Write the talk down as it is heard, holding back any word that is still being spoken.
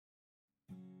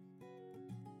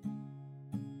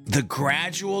The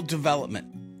gradual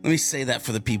development. Let me say that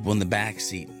for the people in the back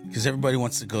seat, because everybody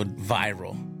wants to go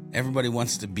viral. Everybody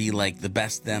wants to be like the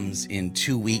best thems in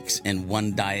 2 weeks and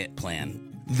one diet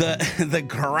plan. The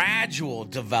gradual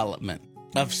development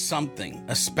of something,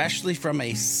 especially from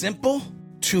a simple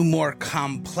to more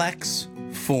complex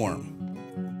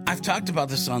form. I've talked about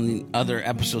this on the other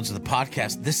episodes of the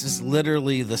podcast. This is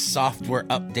literally the software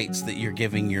updates that you're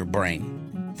giving your brain.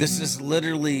 This is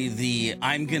literally the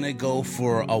I'm going to go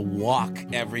for a walk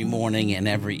every morning and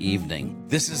every evening.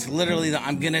 This is literally the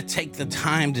I'm going to take the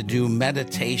time to do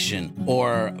meditation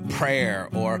or prayer.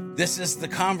 Or this is the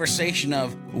conversation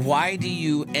of why do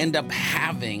you end up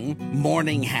having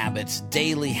morning habits,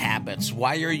 daily habits?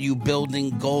 Why are you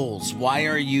building goals? Why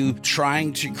are you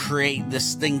trying to create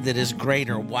this thing that is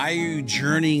greater? Why are you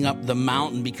journeying up the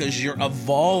mountain? Because you're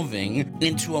evolving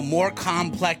into a more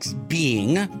complex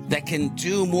being that can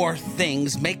do more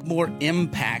things, make more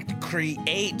impact,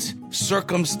 create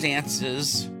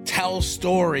circumstances, tell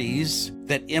stories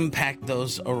that impact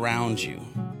those around you.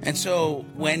 And so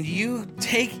when you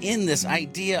take in this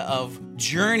idea of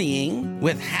journeying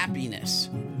with happiness,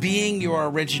 being your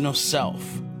original self,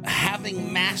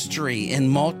 having mastery in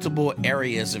multiple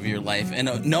areas of your life,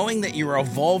 and knowing that you're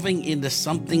evolving into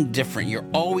something different, you're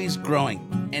always growing.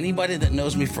 Anybody that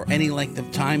knows me for any length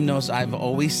of time knows I've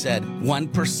always said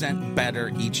 1%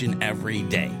 better each and every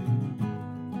day.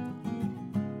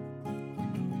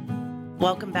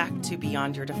 Welcome back to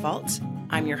Beyond Your Default.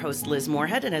 I'm your host, Liz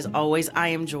Moorhead, and as always, I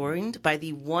am joined by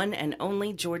the one and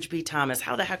only George B. Thomas.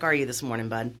 How the heck are you this morning,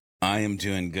 bud? I am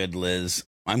doing good, Liz.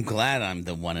 I'm glad I'm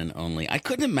the one and only. I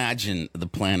couldn't imagine the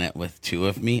planet with two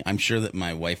of me. I'm sure that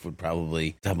my wife would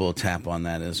probably double tap on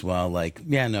that as well. Like,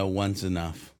 yeah, no, one's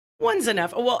enough. One's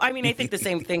enough. Well, I mean, I think the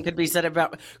same thing could be said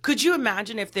about, could you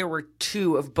imagine if there were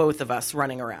two of both of us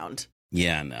running around?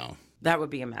 Yeah, no. That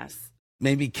would be a mess.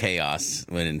 Maybe chaos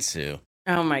would ensue.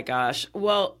 Oh my gosh.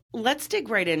 Well, let's dig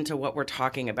right into what we're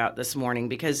talking about this morning,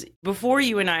 because before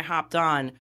you and I hopped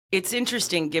on, it's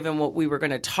interesting given what we were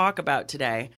going to talk about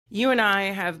today. You and I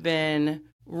have been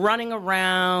running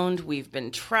around, we've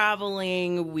been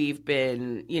traveling, we've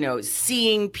been,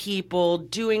 seeing people,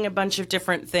 doing a bunch of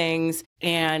different things,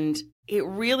 and it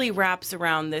really wraps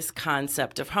around this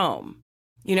concept of home.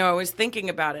 I was thinking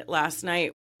about it last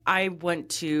night. I went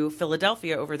to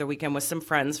Philadelphia over the weekend with some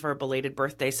friends for a belated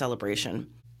birthday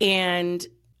celebration. And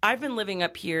I've been living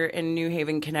up here in New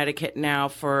Haven, Connecticut now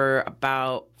for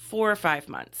about 4 or 5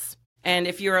 months. And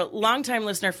if you're a longtime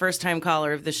listener, first-time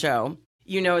caller of the show,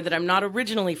 you know that I'm not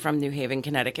originally from New Haven,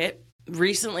 Connecticut.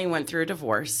 Recently went through a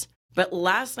divorce. But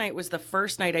last night was the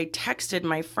first night I texted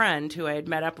my friend who I had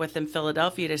met up with in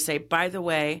Philadelphia to say, by the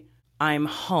way, I'm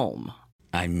home.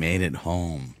 I made it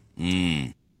home.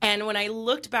 And when I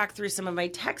looked back through some of my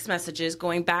text messages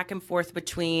going back and forth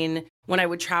between when I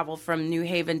would travel from New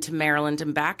Haven to Maryland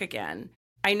and back again,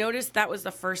 I noticed that was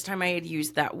the first time I had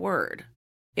used that word.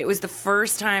 It was the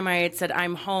first time I had said,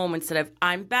 I'm home, instead of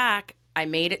I'm back. I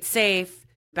made it safe,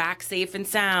 back safe and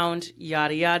sound,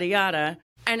 yada, yada, yada.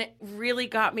 And it really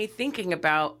got me thinking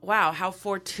about, wow, how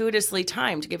fortuitously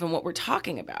timed given what we're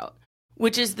talking about,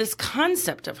 which is this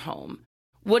concept of home,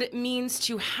 what it means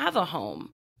to have a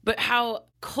home, but how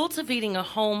cultivating a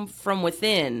home from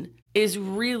within is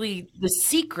really the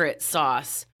secret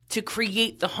sauce to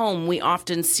create the home we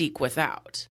often seek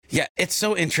without. Yeah, it's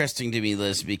so interesting to me,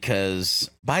 Liz, because,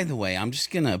 by the way, I'm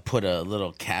just going to put a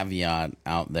little caveat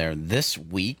out there. This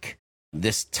week,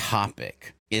 this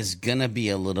topic is going to be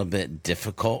a little bit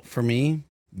difficult for me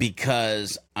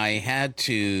because I had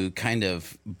to kind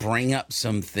of bring up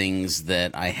some things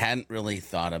that I hadn't really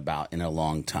thought about in a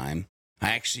long time. I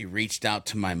actually reached out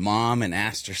to my mom and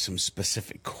asked her some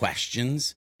specific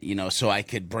questions, so I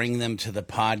could bring them to the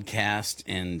podcast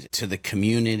and to the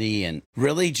community and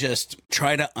really just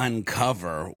try to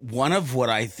uncover one of what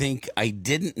I think I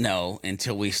didn't know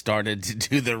until we started to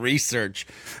do the research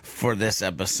for this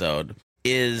episode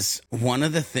is one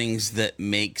of the things that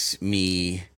makes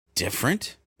me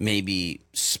different, maybe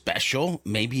special,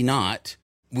 maybe not.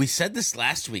 We said this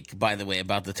last week, by the way,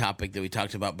 about the topic that we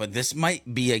talked about, but this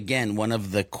might be, again, one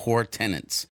of the core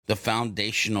tenets, the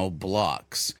foundational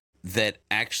blocks that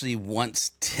actually,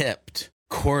 once tipped,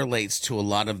 correlates to a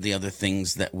lot of the other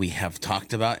things that we have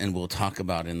talked about and will talk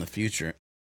about in the future.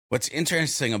 What's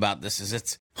interesting about this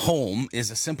is home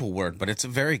is a simple word, but it's a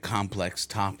very complex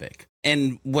topic.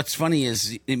 And what's funny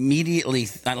is immediately,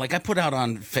 like I put out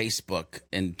on Facebook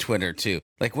and Twitter too,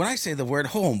 like when I say the word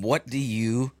home, what do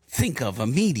you think of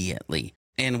immediately?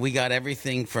 And we got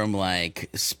everything from like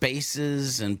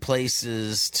spaces and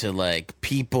places to like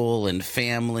people and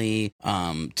family,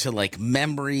 to like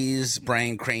memories.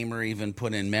 Brian Kramer even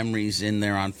put in memories in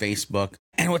there on Facebook.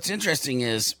 And what's interesting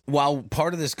is, while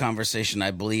part of this conversation, I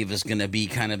believe, is going to be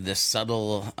kind of this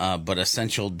subtle but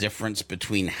essential difference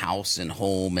between house and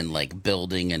home and like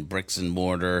building and bricks and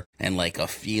mortar and like a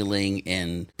feeling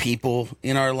in people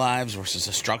in our lives versus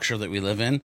a structure that we live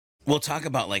in. We'll talk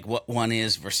about like what one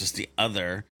is versus the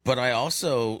other, but I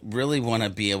also really want to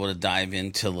be able to dive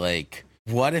into like,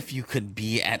 what if you could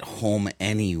be at home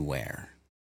anywhere?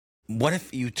 What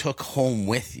if you took home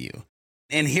with you?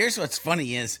 And here's what's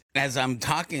funny is, as I'm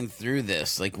talking through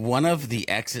this, like one of the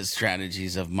exit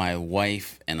strategies of my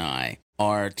wife and I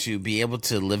are to be able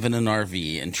to live in an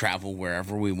RV and travel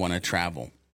wherever we want to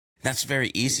travel. That's very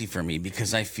easy for me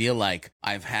because I feel like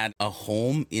I've had a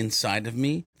home inside of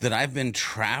me that I've been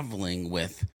traveling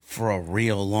with for a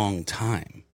real long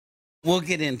time. We'll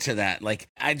get into that. Like,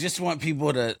 I just want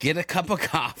people to get a cup of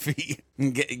coffee,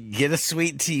 get a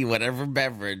sweet tea, whatever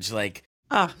beverage. Like,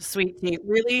 oh, sweet tea.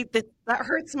 Really? That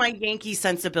hurts my Yankee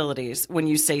sensibilities when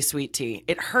you say sweet tea.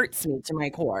 It hurts me to my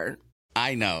core.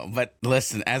 I know, but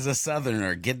listen, as a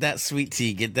Southerner, get that sweet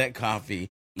tea, get that coffee.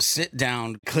 Sit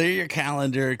down, clear your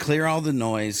calendar, clear all the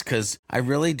noise, because I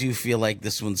really do feel like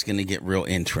this one's going to get real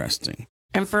interesting.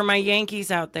 And for my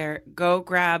Yankees out there, go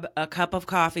grab a cup of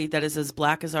coffee that is as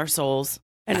black as our souls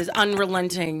and as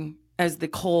unrelenting as the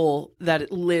coal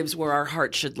that lives where our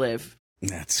heart should live.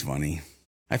 That's funny.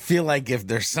 I feel like if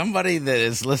there's somebody that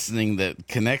is listening that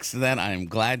connects to that, I'm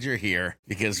glad you're here,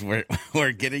 because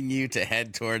we're getting you to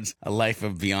head towards a life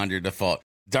of beyond your default.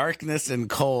 Darkness and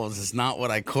coals is not what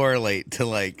I correlate to,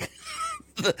 like,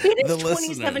 it is 27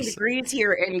 listeners. degrees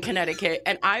here in Connecticut,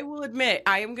 and I will admit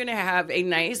I am going to have a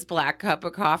nice black cup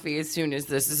of coffee as soon as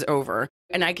this is over.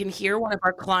 And I can hear one of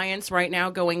our clients right now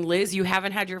going, Liz, you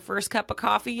haven't had your first cup of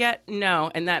coffee yet?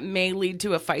 No, and that may lead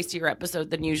to a feistier episode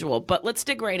than usual, but let's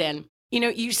dig right in. You know,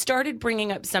 you started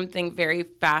bringing up something very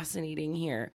fascinating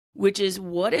here, which is,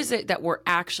 what is it that we're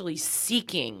actually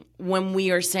seeking when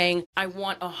we are saying, I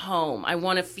want a home, I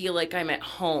want to feel like I'm at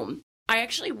home? I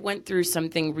actually went through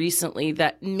something recently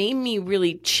that made me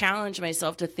really challenge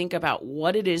myself to think about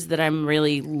what it is that I'm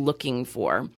really looking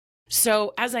for.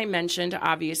 So as I mentioned,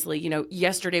 obviously, you know,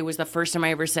 yesterday was the first time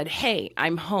I ever said, hey,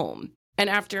 I'm home. And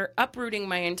after uprooting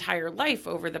my entire life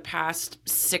over the past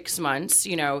 6 months,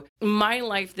 you know, my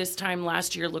life this time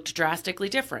last year looked drastically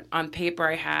different. On paper,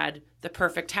 I had the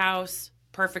perfect house,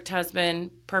 perfect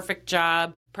husband, perfect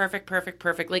job, perfect.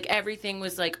 Like everything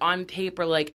was like on paper,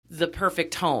 like the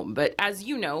perfect home. But as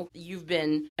you know, you've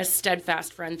been a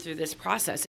steadfast friend through this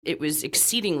process. It was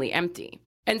exceedingly empty.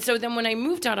 And so then when I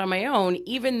moved out on my own,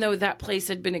 even though that place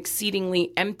had been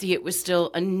exceedingly empty, it was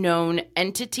still a known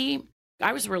entity.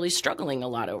 I was really struggling a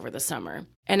lot over the summer.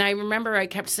 And I remember I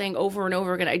kept saying over and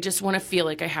over again, I just want to feel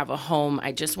like I have a home.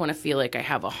 I just want to feel like I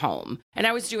have a home. And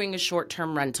I was doing a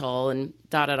short-term rental and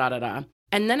da-da-da-da-da.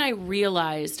 And then I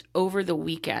realized over the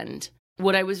weekend,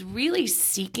 what I was really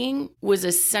seeking was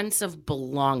a sense of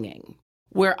belonging,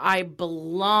 where I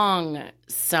belong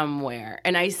somewhere.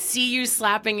 And I see you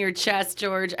slapping your chest,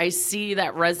 George. I see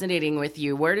that resonating with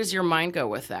you. Where does your mind go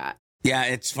with that? Yeah,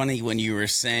 it's funny when you were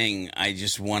saying, I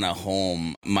just want a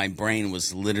home, my brain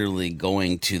was literally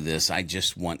going to this, I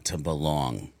just want to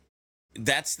belong.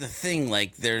 That's the thing,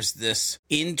 like there's this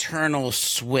internal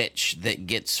switch that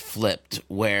gets flipped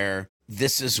where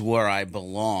this is where I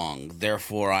belong,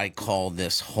 therefore I call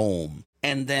this home.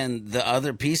 And then the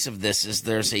other piece of this is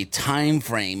there's a time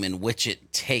frame in which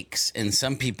it takes, and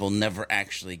some people never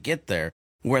actually get there,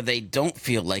 where they don't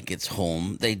feel like it's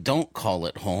home. They don't call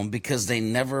it home because they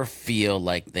never feel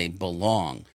like they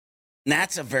belong. And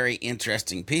that's a very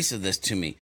interesting piece of this to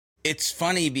me. It's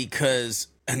funny because,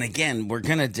 and again, we're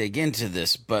going to dig into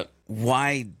this, but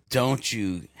why don't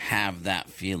you have that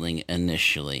feeling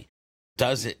initially?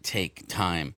 Does it take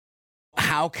time?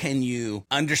 How can you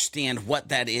understand what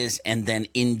that is and then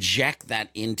inject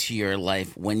that into your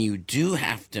life when you do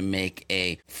have to make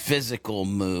a physical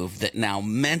move that now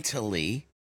mentally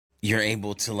you're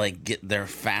able to like get there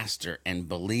faster and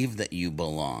believe that you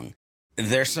belong?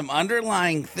 There's some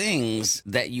underlying things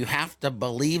that you have to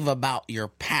believe about your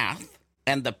path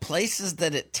and the places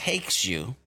that it takes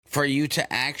you for you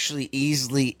to actually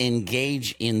easily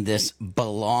engage in this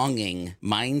belonging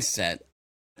mindset.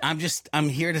 I'm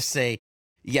here to say,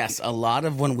 yes, a lot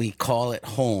of when we call it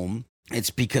home,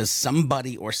 it's because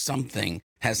somebody or something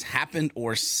has happened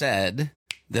or said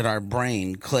that our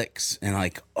brain clicks and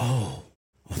like, oh,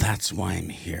 well, that's why I'm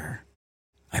here.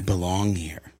 I belong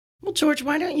here. Well, George,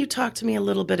 why don't you talk to me a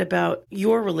little bit about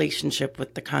your relationship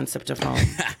with the concept of home?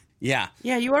 Yeah.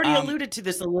 Yeah, you already alluded to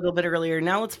this a little bit earlier.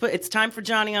 Now it's time for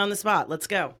Johnny on the spot. Let's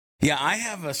go. Yeah, I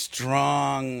have a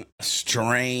strong,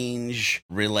 strange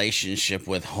relationship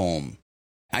with home.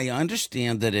 I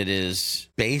understand that it is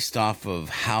based off of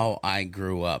how I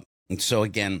grew up. And so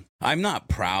again, I'm not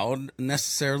proud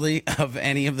necessarily of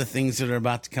any of the things that are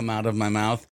about to come out of my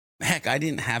mouth. Heck, I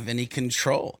didn't have any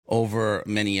control over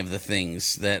many of the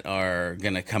things that are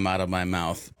going to come out of my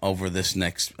mouth over this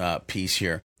next piece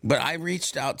here. But I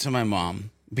reached out to my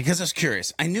mom because I was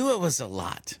curious. I knew it was a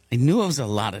lot. I knew it was a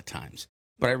lot of times.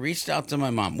 But I reached out to my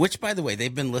mom, which, by the way,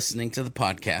 they've been listening to the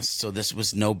podcast. So this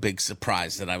was no big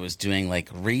surprise that I was doing like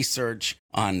research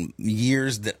on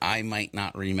years that I might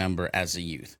not remember as a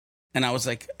youth. And I was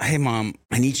like, hey, Mom,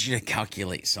 I need you to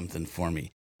calculate something for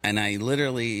me. And I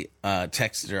literally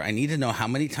texted her, I need to know how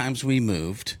many times we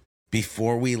moved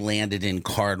before we landed in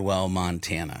Cardwell,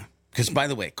 Montana. Because, by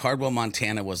the way, Cardwell,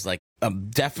 Montana was like a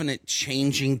definite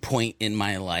changing point in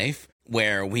my life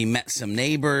where we met some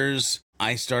neighbors.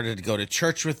 I started to go to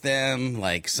church with them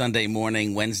like Sunday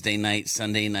morning, Wednesday night,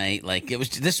 Sunday night. Like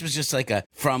this was just like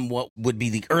from what would be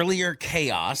the earlier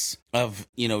chaos of,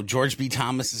 George B.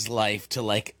 Thomas's life to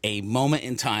like a moment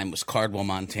in time was Cardwell,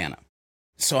 Montana.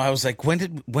 So I was like, when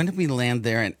did we land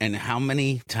there and how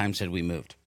many times had we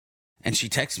moved? And she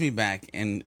texted me back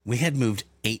and we had moved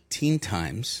 18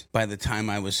 times by the time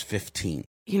I was 15.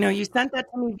 You sent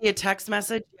that to me via text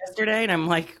message yesterday and I'm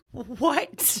like,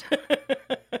 what?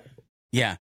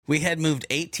 Yeah, we had moved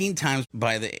 18 times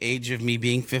by the age of me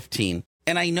being 15.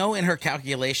 And I know in her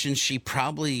calculations, she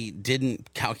probably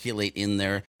didn't calculate in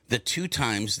there the 2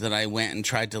 times that I went and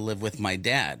tried to live with my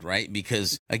dad, right?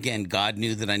 Because again, God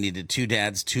knew that I needed 2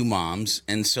 dads, 2 moms.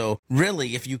 And so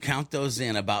really, if you count those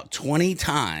in, about 20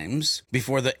 times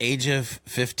before the age of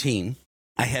 15,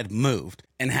 I had moved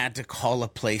and had to call a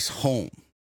place home.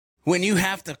 When you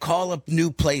have to call a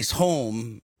new place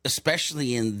home,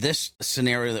 especially in this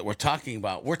scenario that we're talking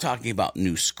about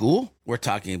new school. We're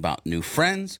talking about new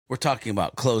friends. We're talking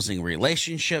about closing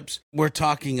relationships. We're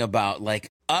talking about like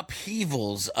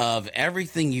upheavals of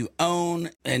everything you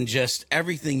own and just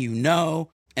everything you know.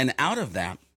 And out of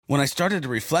that, when I started to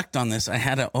reflect on this, I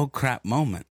had an oh crap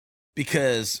moment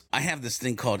because I have this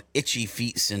thing called itchy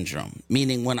feet syndrome,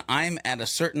 meaning when I'm at a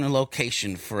certain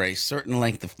location for a certain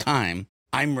length of time,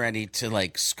 I'm ready to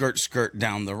like skirt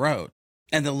down the road.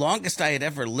 And the longest I had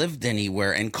ever lived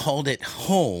anywhere and called it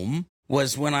home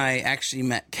was when I actually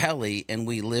met Kelly and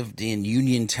we lived in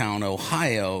Uniontown,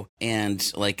 Ohio, and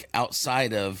like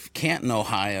outside of Canton,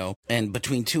 Ohio, and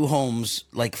between 2 homes,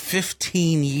 like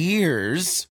 15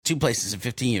 years, 2 places in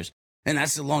 15 years. And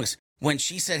that's the longest. When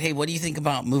she said, hey, what do you think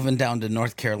about moving down to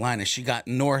North Carolina? She got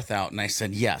north out, and I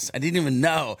said, yes. I didn't even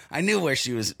know. I knew where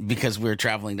she was because we were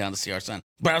traveling down to see our son.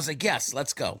 But I was like, yes,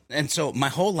 let's go. And so my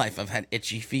whole life, I've had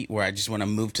itchy feet where I just want to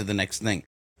move to the next thing.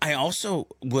 I also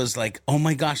was like, oh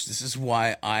my gosh, this is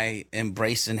why I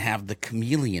embrace and have the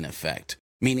chameleon effect.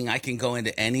 Meaning I can go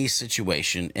into any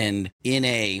situation and in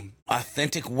a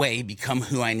authentic way become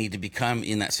who I need to become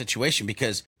in that situation.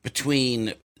 Because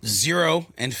between 0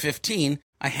 and 15,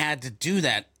 I had to do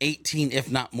that 18,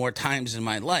 if not more times in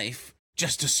my life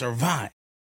just to survive.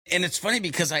 And it's funny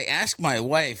because I asked my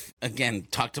wife, again,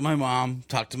 talk to my mom,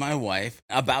 talk to my wife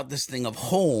about this thing of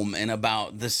home and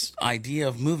about this idea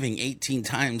of moving 18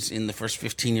 times in the first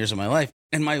 15 years of my life.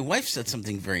 And my wife said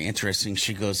something very interesting.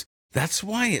 She goes, that's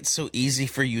why it's so easy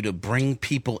for you to bring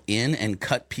people in and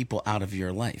cut people out of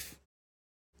your life.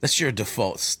 That's your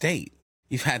default state.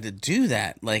 You've had to do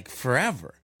that like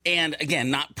forever. And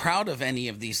again, not proud of any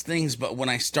of these things, but when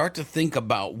I start to think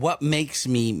about what makes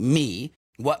me me,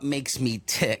 what makes me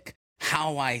tick,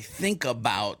 how I think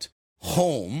about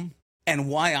home, and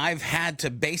why I've had to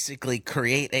basically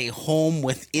create a home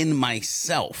within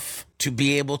myself to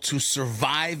be able to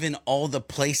survive in all the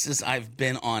places I've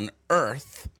been on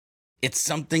earth, it's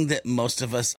something that most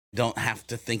of us don't have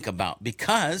to think about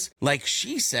because, like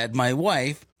she said, my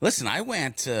wife, listen, I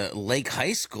went to Lake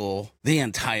High School the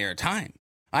entire time.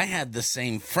 I had the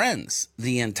same friends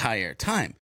the entire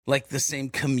time, like the same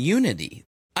community.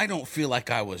 I don't feel like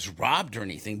I was robbed or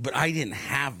anything, but I didn't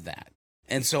have that.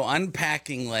 And so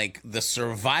unpacking like the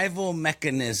survival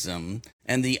mechanism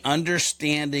and the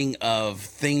understanding of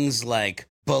things like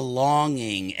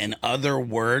belonging and other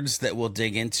words that we'll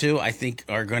dig into, I think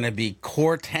are going to be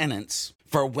core tenets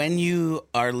for when you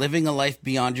are living a life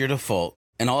beyond your default.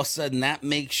 And all of a sudden that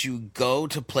makes you go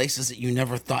to places that you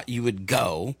never thought you would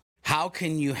go. How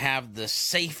can you have the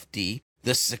safety,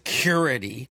 the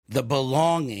security, the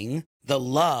belonging, the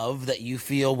love that you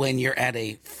feel when you're at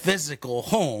a physical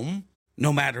home,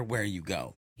 no matter where you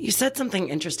go. You said something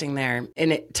interesting there,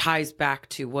 and it ties back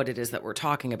to what it is that we're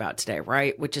talking about today,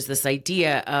 right? Which is this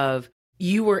idea of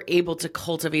you were able to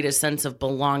cultivate a sense of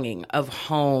belonging, of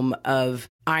home, of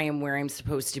I am where I'm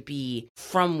supposed to be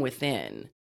from within.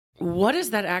 What does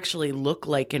that actually look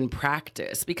like in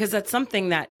practice? Because that's something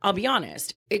that, I'll be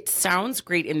honest, it sounds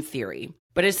great in theory.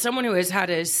 But as someone who has had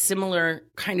a similar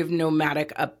kind of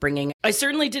nomadic upbringing, I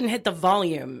certainly didn't hit the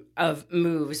volume of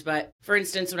moves. But for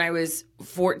instance, when I was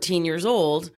 14 years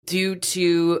old, due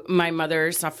to my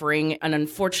mother suffering an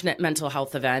unfortunate mental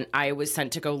health event, I was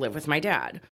sent to go live with my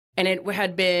dad. And it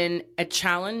had been a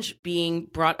challenge being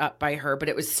brought up by her, but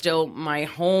it was still my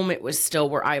home. It was still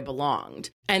where I belonged.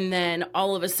 And then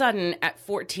all of a sudden, at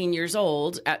 14 years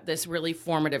old, at this really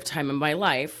formative time in my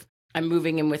life, I'm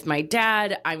moving in with my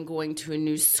dad. I'm going to a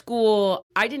new school.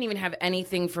 I didn't even have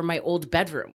anything from my old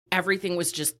bedroom. Everything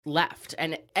was just left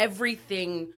and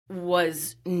everything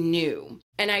was new.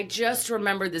 And I just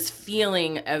remember this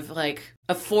feeling of like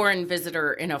a foreign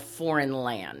visitor in a foreign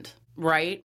land,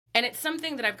 right? And it's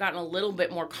something that I've gotten a little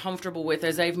bit more comfortable with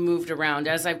as I've moved around,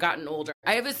 as I've gotten older.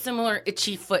 I have a similar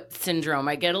itchy foot syndrome.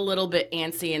 I get a little bit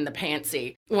antsy in the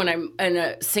pantsy when I'm in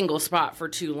a single spot for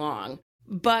too long.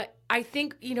 But I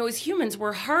think, as humans,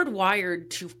 we're hardwired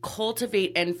to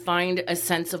cultivate and find a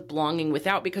sense of belonging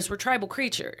without, because we're tribal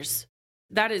creatures.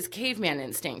 That is caveman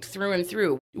instinct through and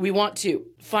through. We want to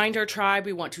find our tribe.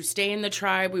 We want to stay in the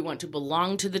tribe. We want to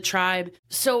belong to the tribe.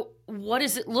 So what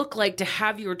does it look like to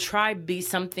have your tribe be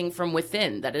something from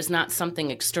within that is not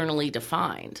something externally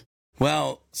defined?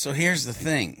 Well, so here's the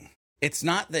thing. It's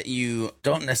not that you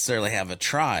don't necessarily have a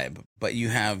tribe, but you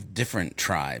have different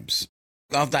tribes.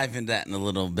 I'll dive into that in a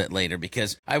little bit later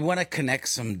because I want to connect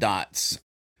some dots.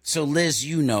 So Liz,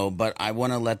 but I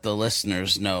want to let the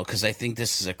listeners know because I think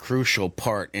this is a crucial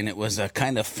part, and it was a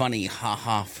kind of funny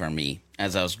ha-ha for me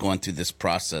as I was going through this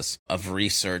process of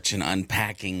research and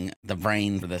unpacking the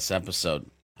brain for this episode.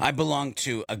 I belong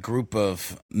to a group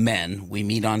of men. We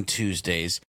meet on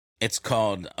Tuesdays. It's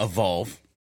called Evolve.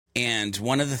 And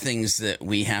one of the things that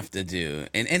we have to do,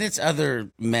 and it's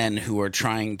other men who are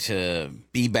trying to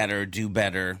be better, do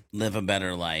better, live a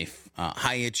better life,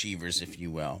 high achievers, if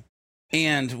you will.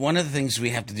 And one of the things we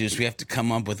have to do is we have to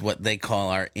come up with what they call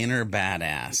our inner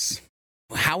badass.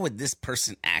 How would this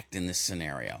person act in this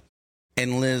scenario?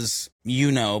 And Liz,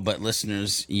 but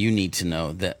listeners, you need to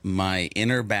know that my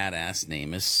inner badass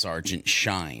name is Sergeant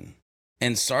Shine.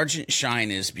 And Sergeant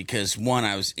Shine is because, one,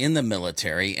 I was in the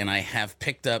military and I have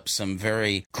picked up some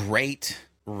very great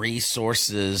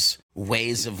resources,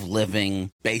 ways of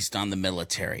living based on the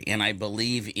military. And I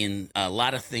believe in a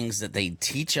lot of things that they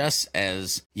teach us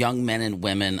as young men and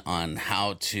women on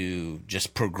how to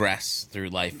just progress through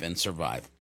life and survive.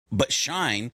 But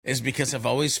shine is because I've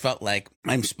always felt like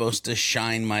I'm supposed to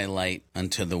shine my light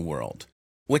unto the world,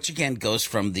 which again goes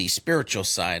from the spiritual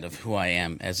side of who I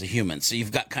am as a human. So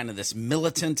you've got kind of this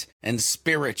militant and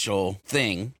spiritual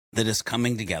thing that is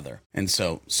coming together. And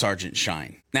so Sergeant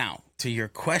Shine. Now, to your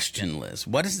question, Liz,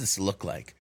 what does this look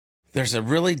like? There's a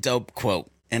really dope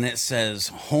quote, and it says,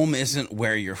 home isn't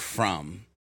where you're from.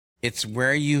 It's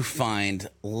where you find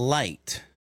light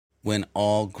when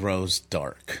all grows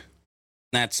dark.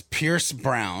 That's Pierce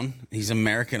Brown. He's an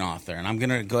American author. And I'm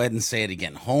going to go ahead and say it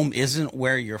again. Home isn't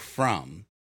where you're from.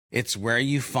 It's where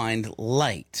you find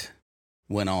light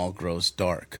when all grows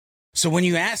dark. So when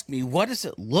you ask me, what does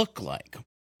it look like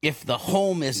if the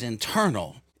home is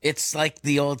internal? It's like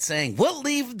the old saying, we'll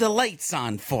leave the lights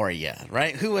on for you,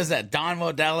 right? Who was that? Don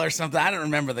Modell or something? I don't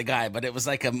remember the guy, but it was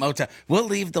like a motel. We'll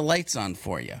leave the lights on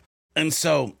for you. And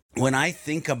so when I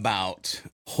think about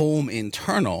home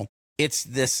internal, it's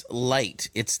this light,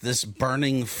 it's this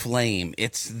burning flame,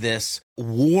 it's this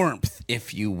warmth,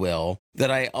 if you will,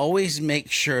 that I always make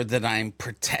sure that I'm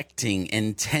protecting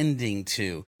and tending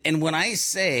to. And when I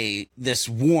say this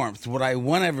warmth, what I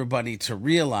want everybody to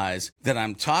realize that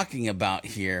I'm talking about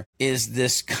here is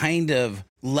this kind of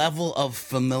level of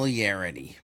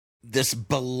familiarity, this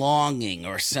belonging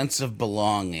or sense of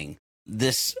belonging,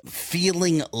 this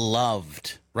feeling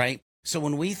loved, right? So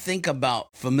when we think about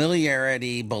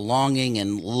familiarity, belonging,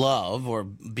 and love or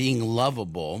being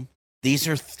lovable, these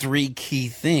are three key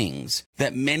things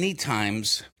that many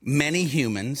times, many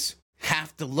humans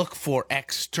have to look for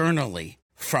externally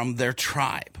from their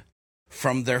tribe,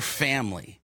 from their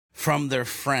family, from their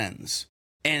friends.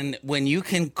 And when you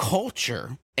can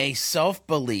culture a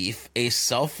self-belief, a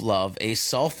self-love, a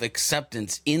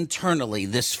self-acceptance internally,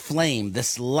 this flame,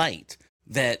 this light,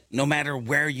 that no matter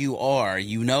where you are,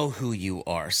 you know who you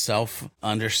are.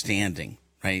 Self-understanding,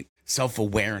 right?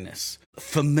 Self-awareness,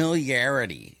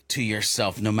 familiarity to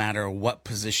yourself, no matter what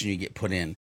position you get put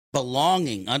in.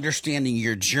 Belonging, understanding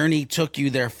your journey took you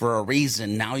there for a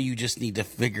reason. Now you just need to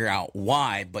figure out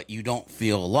why, but you don't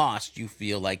feel lost. You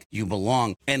feel like you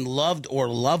belong. And loved or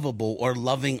lovable or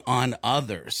loving on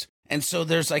others. And so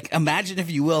there's like, imagine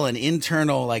if you will, an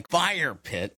internal like fire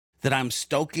pit that I'm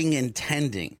stoking and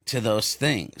tending to those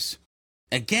things.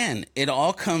 Again, it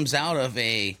all comes out of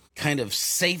a kind of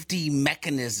safety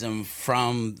mechanism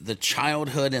from the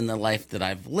childhood and the life that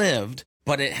I've lived,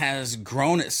 but it has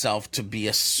grown itself to be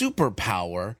a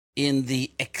superpower in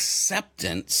the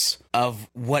acceptance of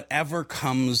whatever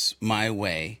comes my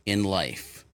way in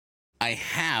life. I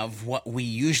have what we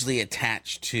usually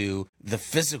attach to the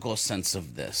physical sense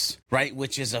of this, right?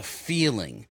 Which is a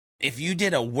feeling. If you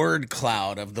did a word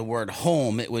cloud of the word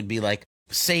home, it would be like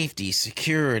safety,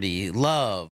 security,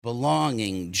 love,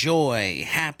 belonging, joy,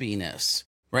 happiness,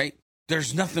 right?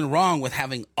 There's nothing wrong with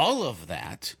having all of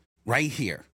that right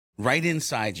here, right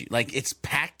inside you. Like it's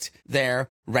packed there,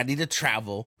 ready to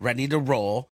travel, ready to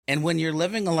roll. And when you're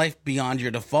living a life beyond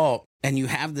your default and you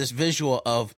have this visual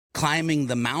of climbing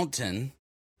the mountain,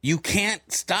 you can't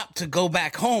stop to go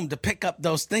back home to pick up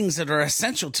those things that are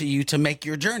essential to you to make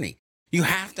your journey. You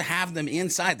have to have them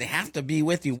inside. They have to be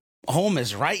with you. Home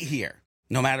is right here,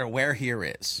 no matter where here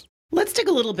is. Let's dig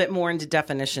a little bit more into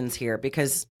definitions here,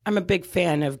 because I'm a big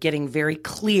fan of getting very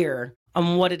clear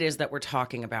on what it is that we're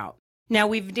talking about. Now,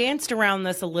 we've danced around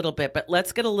this a little bit, but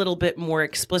let's get a little bit more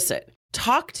explicit.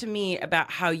 Talk to me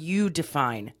about how you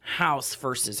define house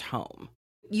versus home.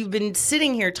 You've been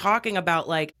sitting here talking about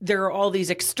like there are all these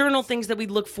external things that we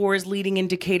look for as leading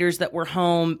indicators that we're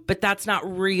home, but that's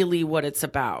not really what it's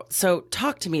about. So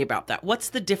talk to me about that. What's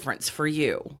the difference for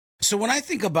you? So when I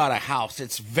think about a house,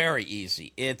 it's very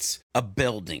easy. It's a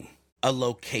building, a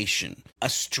location, a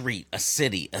street, a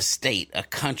city, a state, a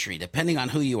country, depending on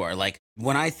who you are. Like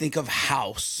when I think of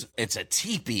house, it's a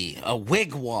teepee, a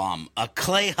wigwam, a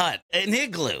clay hut, an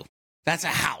igloo. That's a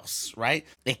house, right?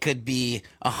 It could be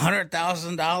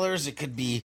 $100,000. It could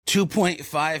be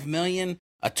 2.5 million.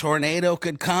 A tornado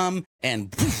could come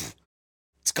and poof,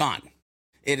 it's gone.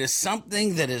 It is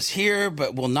something that is here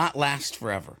but will not last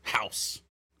forever. House.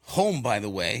 Home, by the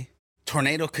way,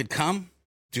 tornado could come,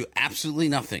 do absolutely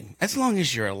nothing as long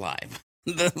as you're alive.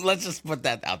 Let's just put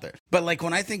that out there. But like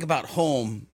when I think about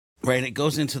home, right, it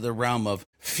goes into the realm of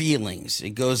feelings.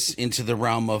 It goes into the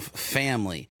realm of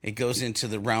family. It goes into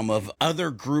the realm of other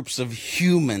groups of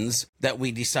humans that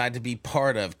we decide to be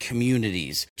part of,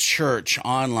 communities, church,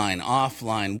 online,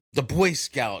 offline, the Boy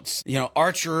Scouts,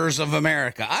 Archers of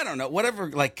America. I don't know, whatever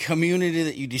like community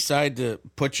that you decide to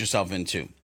put yourself into.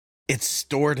 It's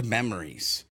stored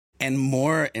memories. And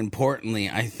more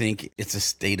importantly, I think it's a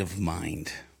state of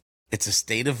mind. It's a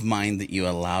state of mind that you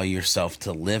allow yourself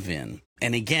to live in.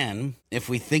 And again, if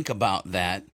we think about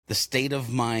that, the state of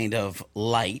mind of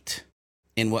light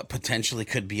in what potentially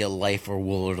could be a life or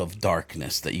world of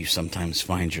darkness that you sometimes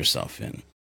find yourself in.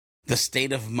 The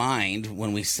state of mind,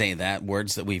 when we say that,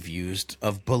 words that we've used,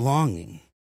 of belonging.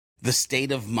 The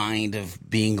state of mind of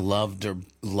being loved or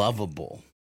lovable.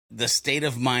 The state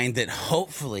of mind that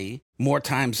hopefully, more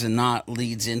times than not,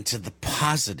 leads into the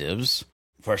positives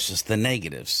versus the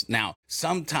negatives. Now,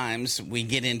 sometimes we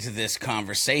get into this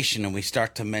conversation and we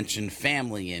start to mention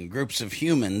family and groups of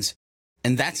humans,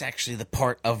 and that's actually the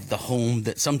part of the home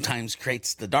that sometimes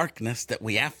creates the darkness that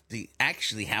we have to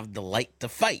actually have the light to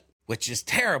fight, which is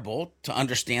terrible to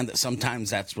understand that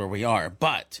sometimes that's where we are.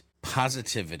 But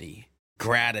positivity,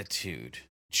 gratitude,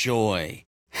 joy,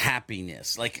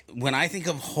 happiness. Like when I think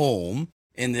of home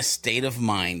in this state of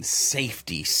mind,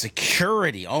 safety,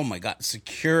 security, oh my God,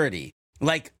 security.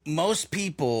 Like most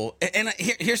people, and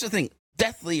here's the thing,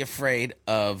 deathly afraid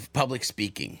of public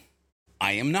speaking.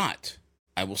 I am not.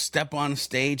 I will step on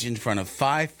stage in front of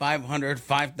 500,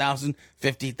 5,000,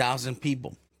 50,000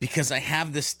 people because I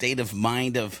have this state of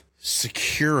mind of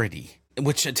security,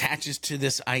 which attaches to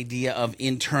this idea of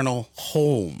internal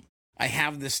home. I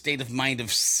have this state of mind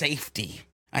of safety.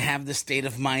 I have this state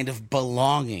of mind of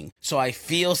belonging. So I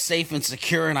feel safe and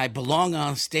secure and I belong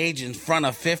on stage in front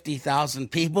of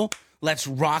 50,000 people. Let's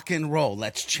rock and roll.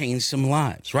 Let's change some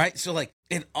lives, right? So like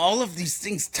all of these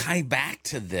things tie back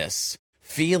to this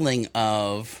feeling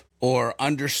of or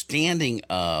understanding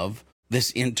of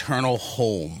this internal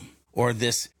home or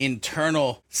this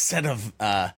internal set of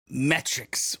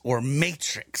metrics or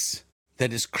matrix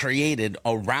that is created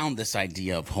around this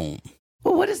idea of home.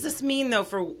 Well, what does this mean, though,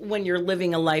 for when you're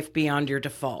living a life beyond your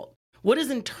default? What does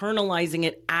internalizing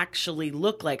it actually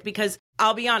look like? Because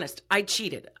I'll be honest, I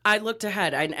cheated. I looked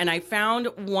ahead and I found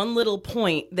one little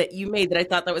point that you made that I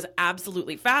thought that was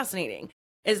absolutely fascinating,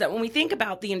 is that when we think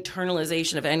about the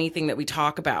internalization of anything that we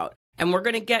talk about, And we're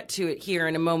going to get to it here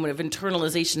in a moment of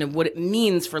internalization of what it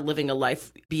means for living a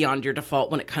life beyond your default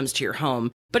when it comes to your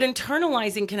home. But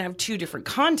internalizing can have two different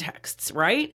contexts,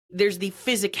 right? There's the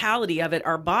physicality of it,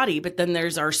 our body, but then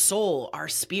there's our soul, our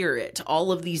spirit,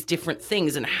 all of these different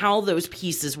things and how those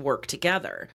pieces work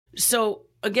together. So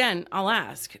again, I'll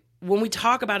ask, when we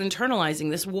talk about internalizing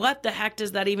this, what the heck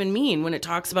does that even mean when it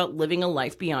talks about living a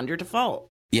life beyond your default?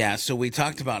 Yeah, so we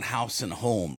talked about house and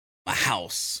home. A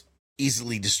house,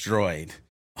 easily destroyed.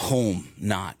 Home,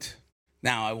 not.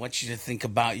 Now, I want you to think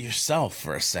about yourself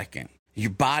for a second.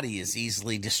 Your body is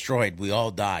easily destroyed. We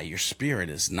all die. Your spirit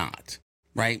is not,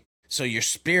 right? So your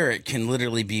spirit can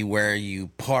literally be where you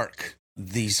park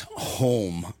these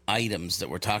home items that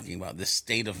we're talking about, this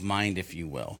state of mind, if you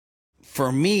will.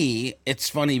 For me, it's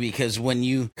funny because when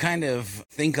you kind of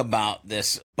think about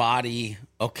this body,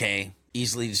 okay,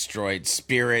 easily destroyed,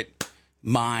 spirit,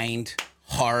 mind,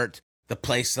 heart, the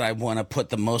place that I want to put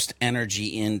the most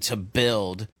energy in to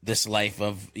build this life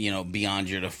of, beyond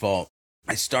your default.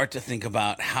 I start to think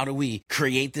about how do we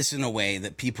create this in a way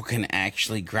that people can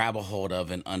actually grab a hold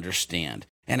of and understand.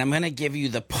 And I'm going to give you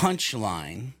the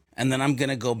punchline, and then I'm going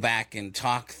to go back and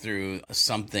talk through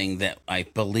something that I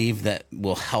believe that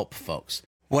will help folks.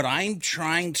 What I'm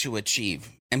trying to achieve,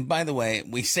 and by the way,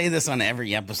 we say this on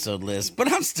every episode, Liz,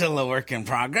 but I'm still a work in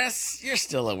progress. You're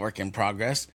still a work in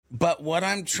progress. But what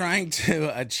I'm trying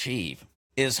to achieve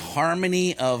is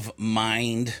harmony of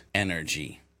mind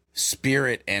energy,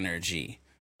 spirit energy,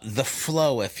 the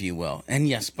flow, if you will. And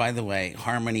yes, by the way,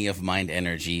 harmony of mind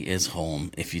energy is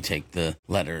home if you take the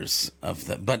letters of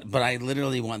the, but I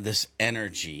literally want this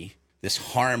energy, this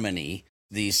harmony,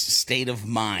 these state of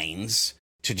minds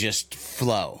to just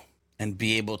flow and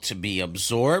be able to be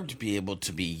absorbed, be able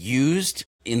to be used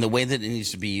in the way that it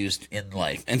needs to be used in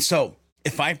life. And so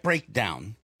if I break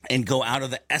down and go out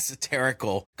of the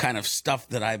esoterical kind of stuff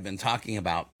that I've been talking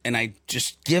about, and I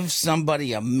just give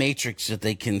somebody a matrix that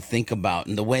they can think about.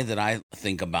 And the way that I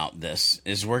think about this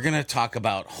is we're going to talk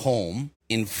about home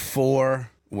in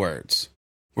 4 words.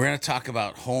 We're going to talk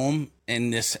about home in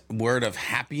this word of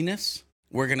happiness.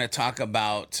 We're going to talk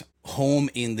about home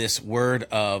in this word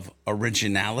of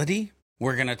originality.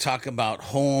 We're going to talk about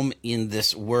home in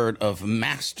this word of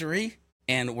mastery.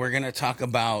 And we're going to talk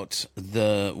about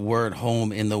the word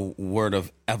home in the word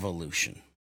of evolution.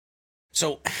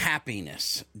 So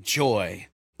happiness, joy,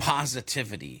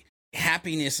 positivity.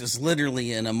 Happiness is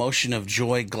literally an emotion of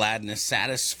joy, gladness,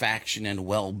 satisfaction, and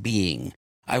well-being.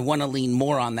 I want to lean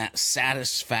more on that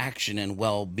satisfaction and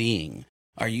well-being.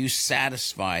 Are you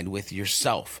satisfied with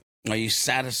yourself? Are you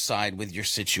satisfied with your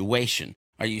situation?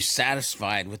 Are you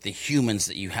satisfied with the humans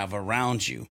that you have around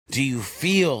you? Do you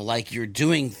feel like you're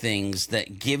doing things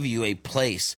that give you a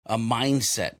place, a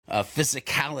mindset, a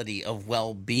physicality of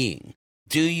well-being?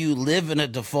 Do you live in a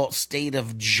default state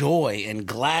of joy and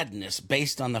gladness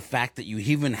based on the fact that you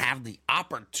even have the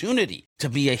opportunity to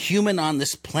be a human on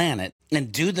this planet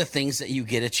and do the things that you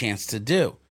get a chance to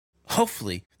do?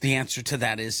 Hopefully, the answer to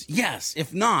that is yes.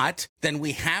 If not, then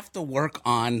we have to work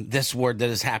on this word that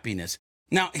is happiness.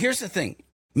 Now, here's the thing.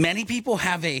 Many people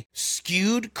have a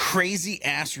skewed,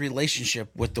 crazy-ass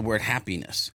relationship with the word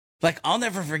happiness. Like, I'll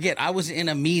never forget, I was in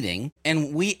a meeting,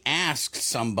 and we asked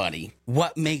somebody,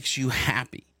 what makes you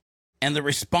happy? And the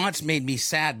response made me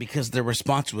sad because the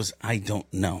response was, I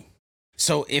don't know.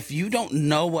 So if you don't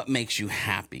know what makes you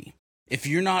happy, if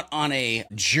you're not on a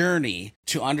journey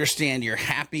to understand your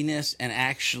happiness and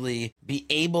actually be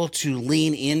able to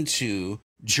lean into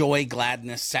joy,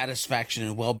 gladness, satisfaction,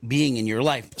 and well-being in your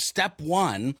life. Step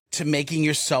 1 to making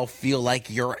yourself feel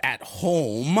like you're at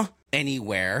home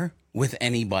anywhere with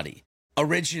anybody.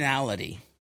 Originality.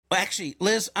 Well, actually,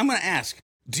 Liz, I'm going to ask,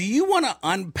 do you want to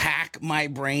unpack my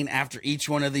brain after each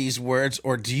one of these words,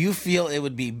 or do you feel it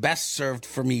would be best served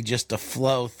for me just to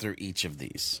flow through each of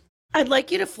these? I'd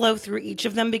like you to flow through each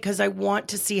of them because I want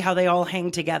to see how they all hang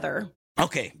together.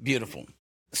 Okay, beautiful.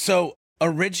 So,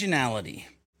 originality.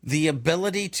 The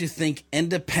ability to think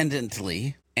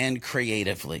independently and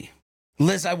creatively.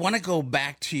 Liz, I want to go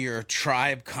back to your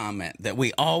tribe comment that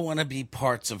we all want to be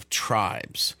parts of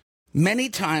tribes. Many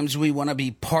times we want to be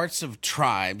parts of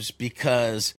tribes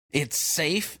because it's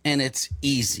safe and it's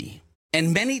easy.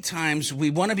 And many times we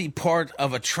want to be part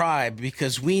of a tribe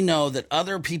because we know that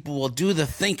other people will do the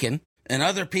thinking and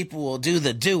other people will do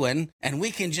the doing, and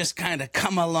we can just kind of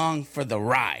come along for the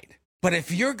ride. But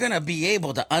if you're going to be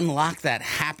able to unlock that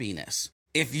happiness,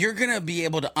 if you're going to be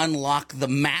able to unlock the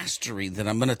mastery that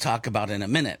I'm going to talk about in a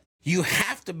minute, you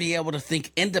have to be able to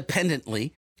think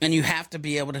independently and you have to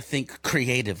be able to think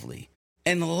creatively.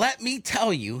 And let me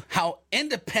tell you how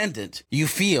independent you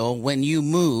feel when you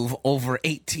move over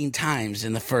 18 times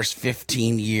in the first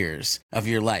 15 years of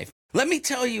your life. Let me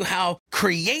tell you how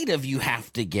creative you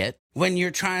have to get when you're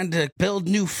trying to build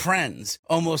new friends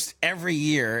almost every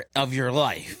year of your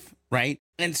life, right?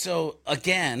 And so,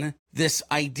 again, this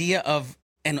idea of,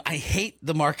 and I hate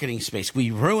the marketing space.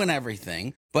 We ruin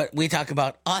everything, but we talk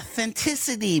about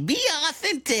authenticity. Be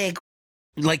authentic.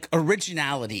 Like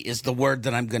originality is the word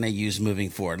that I'm going to use moving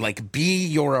forward. Like be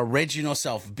your original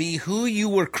self. Be who you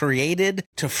were created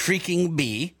to freaking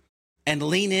be, and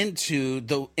lean into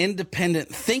the independent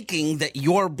thinking that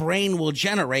your brain will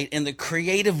generate and the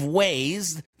creative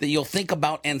ways that you'll think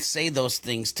about and say those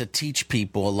things to teach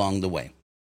people along the way.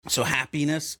 So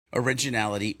happiness,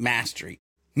 originality, mastery.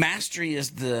 Mastery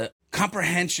is the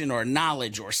comprehension or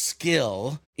knowledge or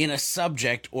skill in a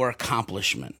subject or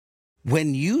accomplishment.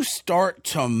 When you start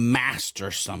to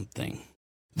master something,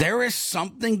 there is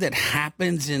something that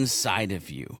happens inside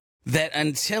of you that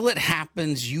until it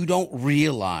happens, you don't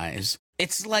realize.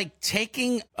 It's like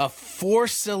taking a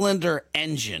 4-cylinder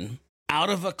engine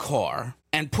out of a car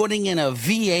and putting in a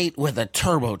V8 with a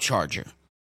turbocharger.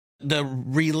 The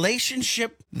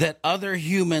relationship that other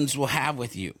humans will have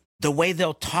with you, the way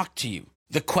they'll talk to you,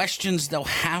 the questions they'll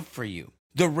have for you,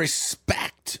 the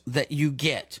respect that you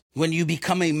get when you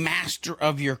become a master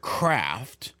of your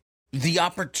craft, the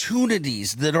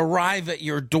opportunities that arrive at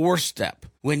your doorstep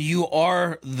when you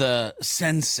are the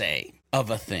sensei of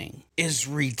a thing is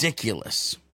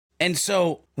ridiculous. And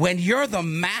so when you're the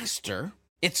master,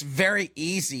 it's very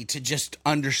easy to just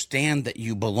understand that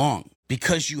you belong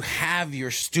because you have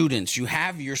your students, you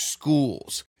have your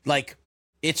schools. Like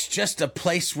it's just a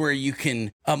place where you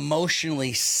can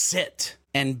emotionally sit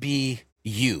and be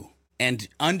you and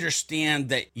understand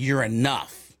that you're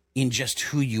enough in just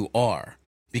who you are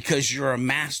because you're a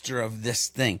master of this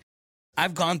thing.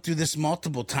 I've gone through this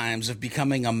multiple times of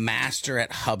becoming a master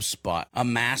at HubSpot, a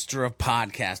master of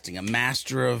podcasting, a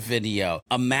master of video,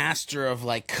 a master of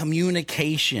like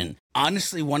communication.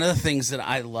 Honestly, one of the things that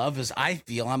I love is I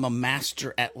feel I'm a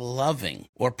master at loving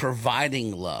or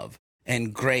providing love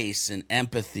and grace and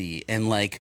empathy and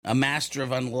like a master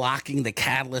of unlocking the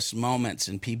catalyst moments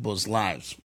in people's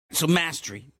lives. So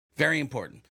mastery, very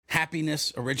important.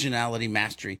 Happiness, originality,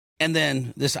 mastery. And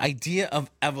then this idea of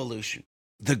evolution,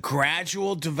 the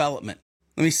gradual development.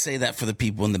 Let me say that for the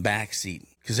people in the back seat,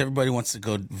 because everybody wants to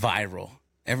go viral.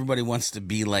 Everybody wants to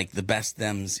be like the best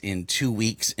thems in 2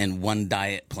 weeks and one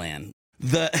diet plan.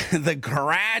 The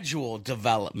gradual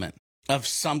development of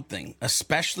something,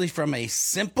 especially from a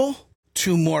simple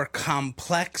to more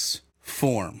complex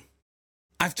form.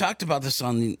 I've talked about this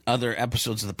on the other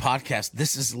episodes of the podcast.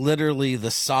 This is literally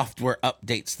the software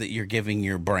updates that you're giving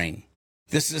your brain.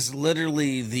 This is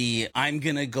literally the I'm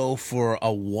going to go for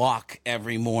a walk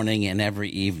every morning and every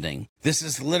evening. This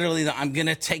is literally the I'm going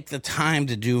to take the time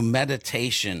to do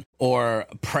meditation or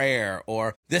prayer,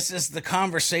 or this is the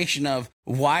conversation of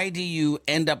why do you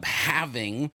end up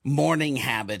having morning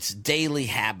habits, daily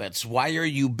habits? Why are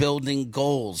you building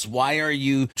goals? Why are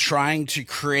you trying to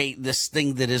create this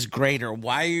thing that is greater?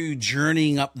 Why are you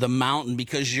journeying up the mountain?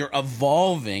 Because you're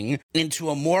evolving into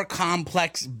a more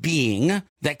complex being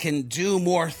that can do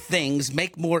more things,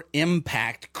 make more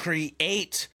impact,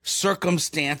 create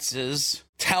circumstances,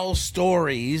 tell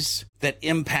stories that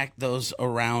impact those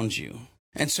around you.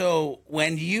 And so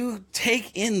when you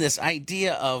take in this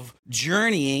idea of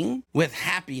journeying with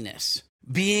happiness,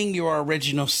 being your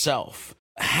original self,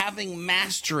 having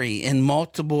mastery in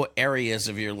multiple areas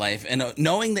of your life, and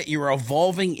knowing that you're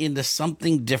evolving into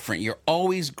something different, you're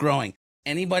always growing.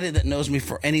 Anybody that knows me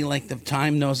for any length of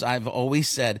time knows I've always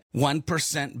said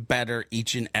 1% better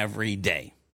each and every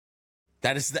day.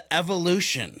 That is the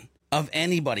evolution of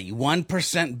anybody,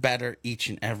 1% better each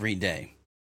and every day.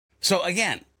 So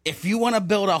again, if you want to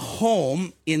build a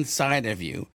home inside of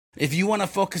you, if you want to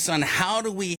focus on how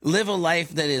do we live a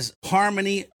life that is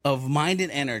harmony of mind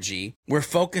and energy, we're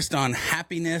focused on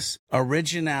happiness,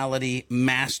 originality,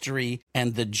 mastery,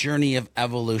 and the journey of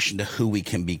evolution to who we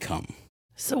can become.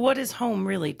 So what is home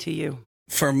really to you?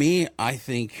 For me, I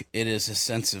think it is a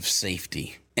sense of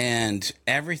safety. And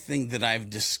everything that I've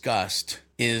discussed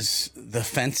is the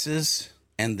fences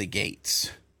and the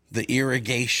gates, the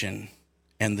irrigation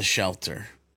and the shelter.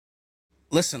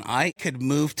 Listen, I could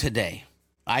move today.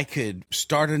 I could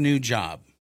start a new job,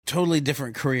 totally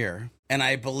different career. And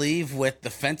I believe with the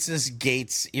fences,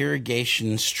 gates,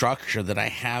 irrigation structure that I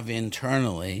have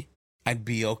internally, I'd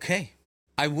be okay.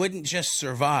 I wouldn't just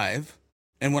survive.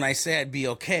 And when I say I'd be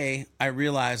okay, I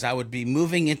realize I would be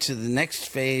moving into the next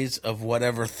phase of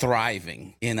whatever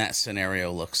thriving in that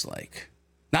scenario looks like.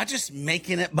 Not just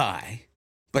making it by,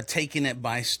 but taking it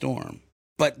by storm.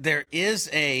 But there is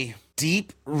a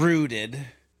deep-rooted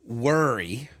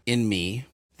worry in me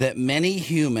that many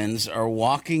humans are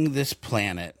walking this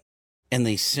planet and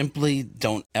they simply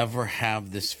don't ever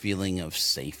have this feeling of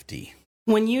safety.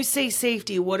 When you say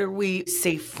safety, what are we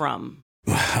safe from?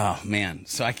 Oh, man.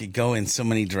 So I could go in so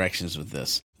many directions with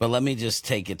this, but let me just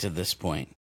take it to this point.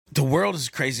 The world is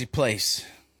a crazy place,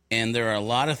 and there are a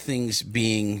lot of things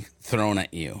being thrown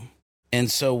at you. And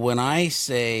so when I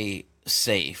say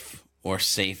safe or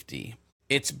safety,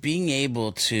 it's being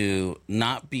able to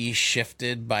not be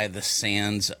shifted by the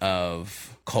sands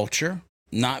of culture,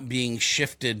 not being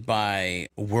shifted by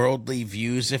worldly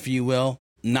views, if you will,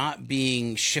 not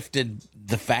being shifted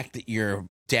the fact that your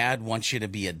dad wants you to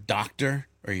be a doctor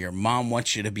or your mom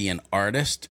wants you to be an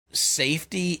artist.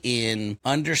 Safety in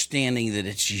understanding that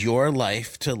it's your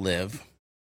life to live,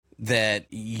 that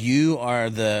you are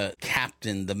the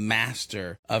captain, the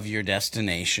master of your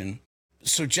destination.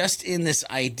 So just in this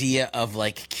idea of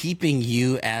like keeping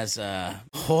you as a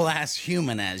whole ass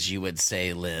human, as you would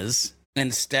say, Liz,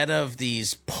 instead of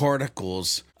these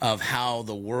particles of how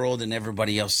the world and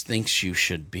everybody else thinks you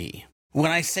should be.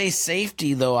 When I say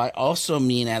safety, though, I also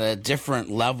mean at a different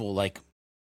level, like,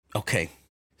 okay,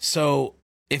 so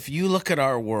if you look at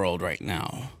our world right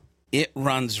now, it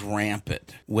runs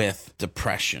rampant with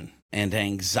depression and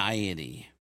anxiety,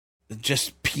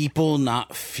 just people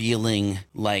not feeling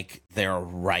like they're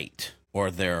right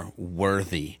or they're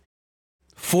worthy.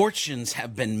 Fortunes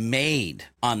have been made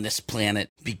on this planet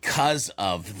because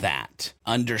of that,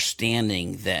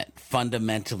 understanding that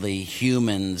fundamentally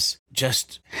humans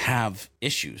just have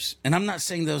issues. And I'm not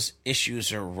saying those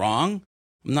issues are wrong.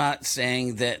 I'm not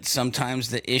saying that sometimes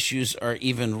the issues are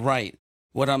even right.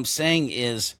 What I'm saying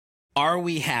is, are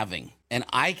we having, and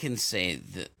I can say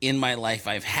that in my life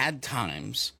I've had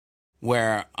times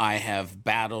where I have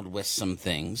battled with some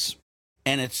things,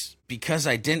 and it's because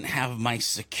I didn't have my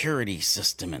security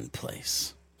system in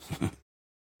place.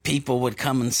 People would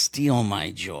come and steal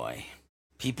my joy.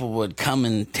 People would come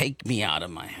and take me out of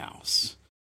my house.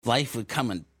 Life would come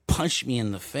and punch me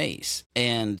in the face.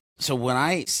 And so when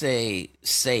I say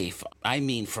safe, I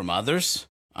mean from others.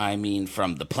 I mean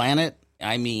from the planet.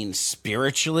 I mean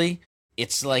spiritually.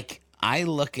 It's like I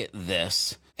look at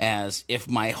this as if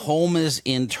my home is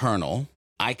internal,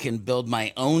 I can build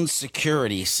my own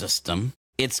security system.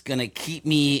 It's going to keep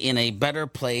me in a better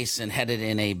place and headed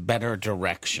in a better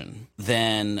direction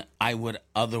than I would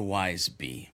otherwise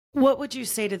be. What would you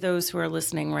say to those who are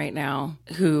listening right now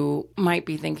who might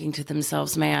be thinking to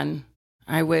themselves, man,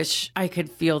 I wish I could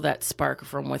feel that spark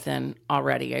from within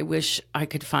already. I wish I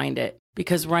could find it.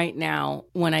 Because right now,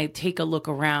 when I take a look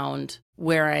around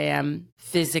where I am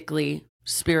physically,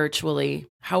 spiritually,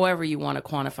 however you want to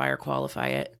quantify or qualify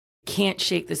it, can't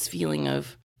shake this feeling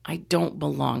of, I don't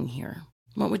belong here.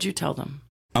 What would you tell them?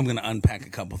 I'm going to unpack a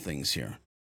couple things here.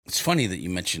 It's funny that you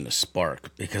mentioned a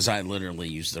spark, because I literally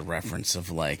use the reference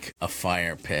of like a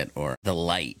fire pit or the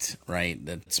light, right,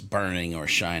 that's burning or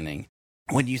shining.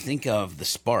 When you think of the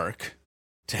spark,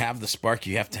 to have the spark,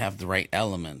 you have to have the right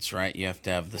elements, right? You have to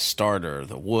have the starter,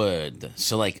 the wood.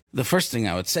 So like the first thing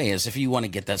I would say is, if you want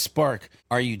to get that spark,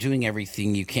 are you doing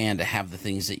everything you can to have the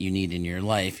things that you need in your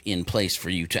life in place for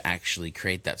you to actually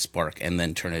create that spark and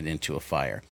then turn it into a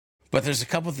fire? But there's a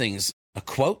couple things, a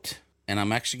quote, and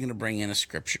I'm actually going to bring in a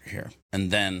scripture here,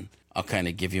 and then I'll kind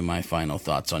of give you my final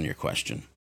thoughts on your question.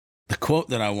 The quote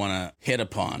that I want to hit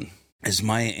upon is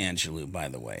Maya Angelou, by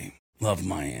the way. Love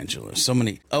Maya Angelou. So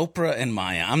many. Oprah and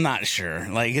Maya. I'm not sure.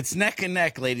 Like, it's neck and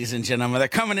neck, ladies and gentlemen. They're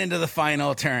coming into the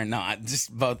final turn. No,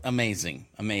 just both amazing.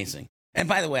 Amazing. And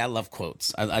by the way, I love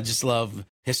quotes. I just love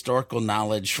historical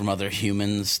knowledge from other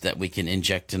humans that we can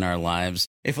inject in our lives.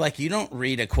 If like you don't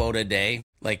read a quote a day,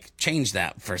 like change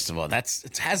that, first of all.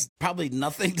 It has probably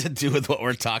nothing to do with what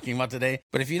we're talking about today.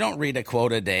 But if you don't read a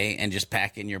quote a day and just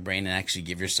pack it in your brain and actually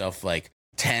give yourself like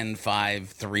 10, 5,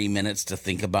 3 minutes to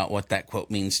think about what that quote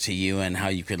means to you and how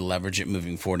you could leverage it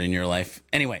moving forward in your life.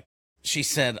 Anyway, she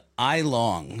said, I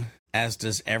long, as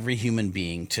does every human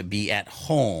being, to be at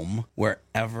home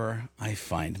wherever I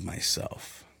find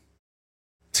myself.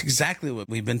 It's exactly what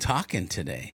we've been talking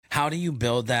today. How do you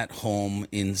build that home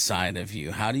inside of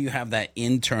you? How do you have that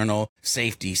internal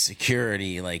safety,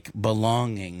 security, like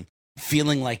belonging,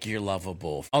 feeling like you're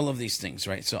lovable, all of these things,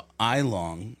 right? So I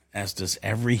long, as does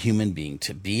every human being,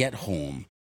 to be at home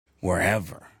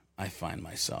wherever I find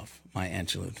myself. Maya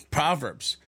Angelou.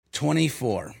 Proverbs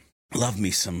 24. Love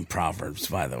me some Proverbs,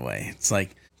 by the way. It's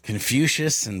like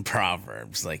Confucius and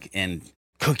Proverbs, like, and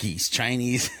cookies,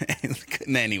 Chinese.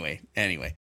 Anyway.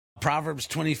 Proverbs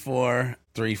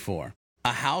 24:3-4.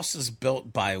 A house is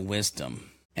built by wisdom,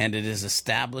 and it is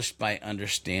established by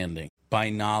understanding, by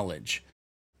knowledge.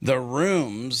 The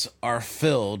rooms are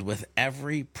filled with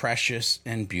every precious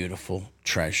and beautiful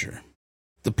treasure.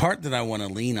 The part that I want to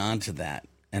lean onto that,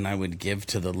 and I would give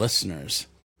to the listeners,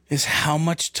 is how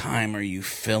much time are you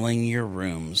filling your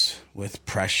rooms with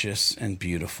precious and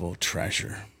beautiful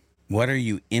treasure? What are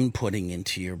you inputting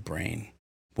into your brain?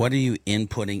 What are you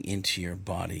inputting into your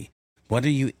body? What are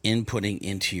you inputting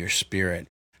into your spirit?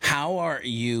 How are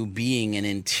you being an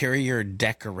interior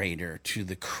decorator to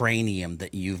the cranium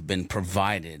that you've been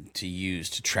provided to use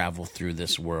to travel through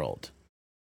this world?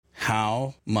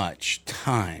 How much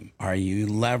time are you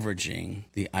leveraging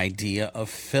the idea of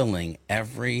filling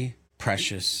every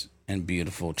precious and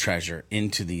beautiful treasure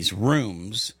into these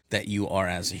rooms that you are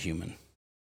as a human?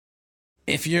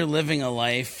 If you're living a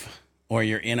life or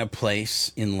you're in a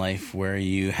place in life where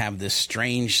you have this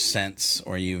strange sense,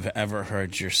 or you've ever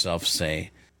heard yourself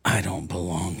say, I don't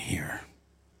belong here,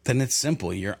 then it's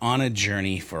simple. You're on a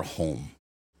journey for home.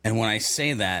 And when I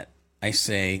say that, I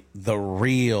say the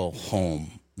real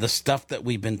home, the stuff that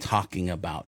we've been talking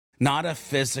about, not a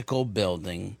physical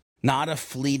building, not a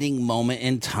fleeting moment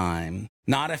in time,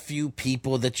 not a few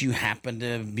people that you happen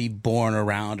to be born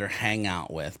around or hang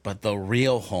out with, but the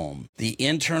real home, the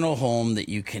internal home that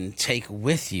you can take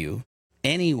with you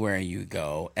anywhere you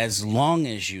go, as long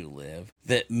as you live,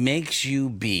 that makes you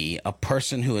be a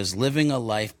person who is living a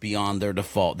life beyond their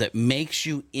default, that makes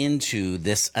you into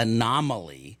this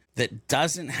anomaly that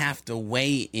doesn't have to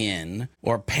weigh in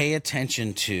or pay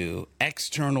attention to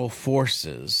external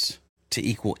forces to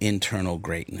equal internal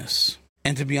greatness.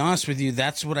 And to be honest with you,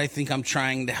 that's what I think I'm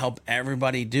trying to help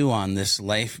everybody do on this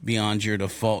Life Beyond Your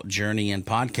Default journey and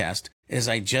podcast, is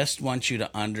I just want you to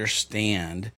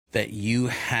understand that you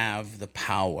have the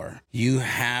power. You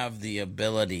have the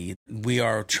ability. We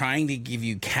are trying to give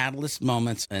you catalyst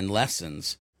moments and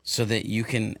lessons so that you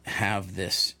can have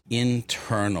this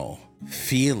internal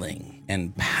feeling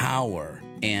and power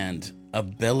and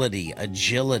ability,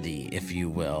 agility, if you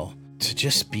will, to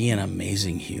just be an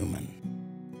amazing human.